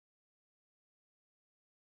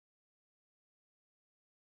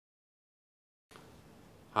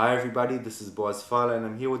Hi everybody, this is Boaz Fyler and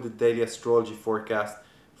I'm here with the daily astrology forecast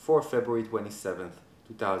for February 27th,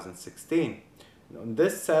 2016. And on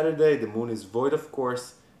this Saturday, the moon is void of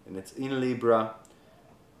course, and it's in Libra.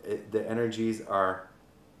 The energies are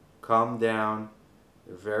calmed down,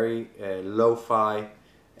 they're very lo-fi,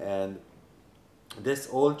 and this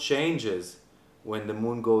all changes when the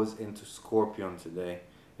moon goes into Scorpion today.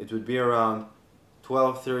 It would be around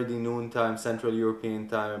 12:30 noon time, Central European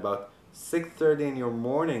time, about 6:30 in your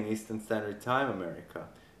morning, Eastern Standard Time, America.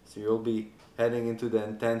 So you'll be heading into the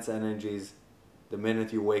intense energies the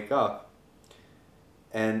minute you wake up.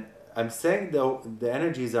 And I'm saying though the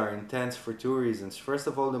energies are intense for two reasons. First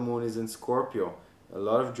of all, the moon is in Scorpio. A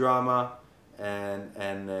lot of drama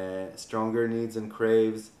and stronger needs and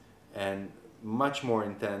craves and much more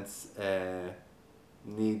intense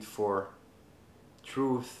need for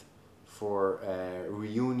truth, for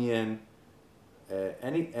reunion.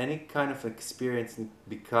 Any kind of experience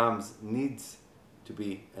needs to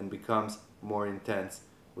be and becomes more intense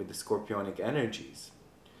with the scorpionic energies.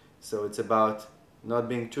 So it's about not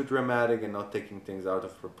being too dramatic and not taking things out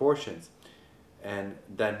of proportions. And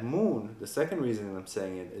that moon, the second reason I'm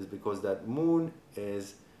saying it is because that moon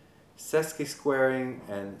is sesqui-squaring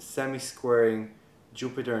and semi-squaring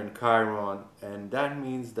Jupiter and Chiron, and that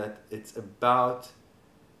means that it's about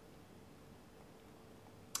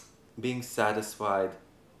being satisfied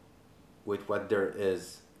with what there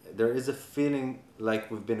is. There is a feeling like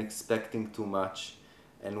we've been expecting too much,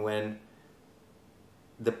 and when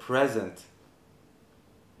the present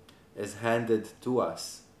is handed to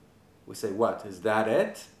us, we say, what, is that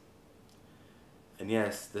it? And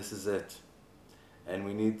yes, this is it. And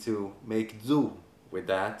we need to make do with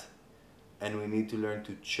that, and we need to learn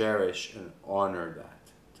to cherish and honor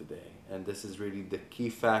that today. And this is really the key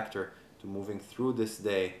factor to moving through this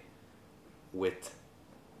day with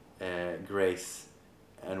grace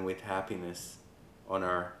and with happiness on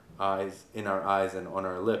our eyes, in our eyes and on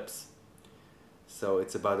our lips. So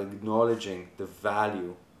it's about acknowledging the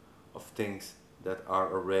value of things that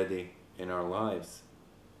are already in our lives.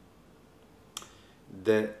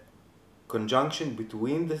 The conjunction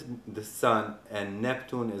between the Sun and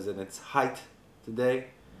Neptune is in its height today,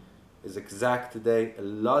 is exact today. A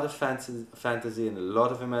lot of fantasy and a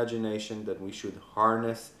lot of imagination that we should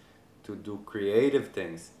harness to do creative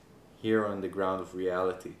things here on the ground of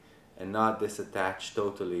reality and not disattach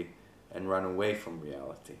totally and run away from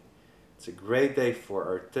reality. It's a great day for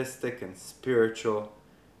artistic and spiritual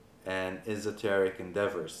and esoteric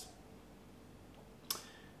endeavors.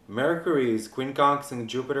 Mercury is quincunxing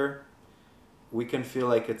Jupiter. We can feel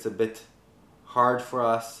like it's a bit hard for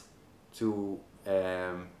us to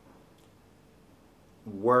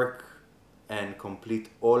work and complete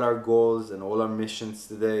all our goals and all our missions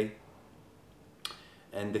today.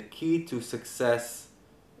 And the key to success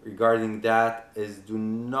regarding that is do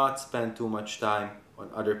not spend too much time on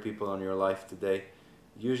other people in your life today.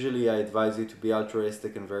 Usually I advise you to be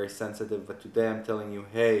altruistic and very sensitive, but today I'm telling you,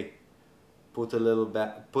 hey, put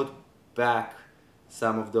back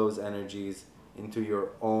some of those energies into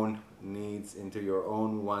your own needs, into your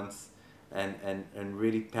own wants, and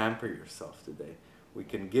really pamper yourself today. We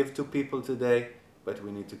can give to people today, but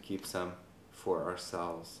we need to keep some for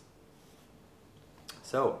ourselves.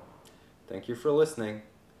 So, thank you for listening.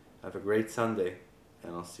 Have a great Sunday,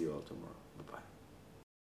 and I'll see you all tomorrow. Bye-bye.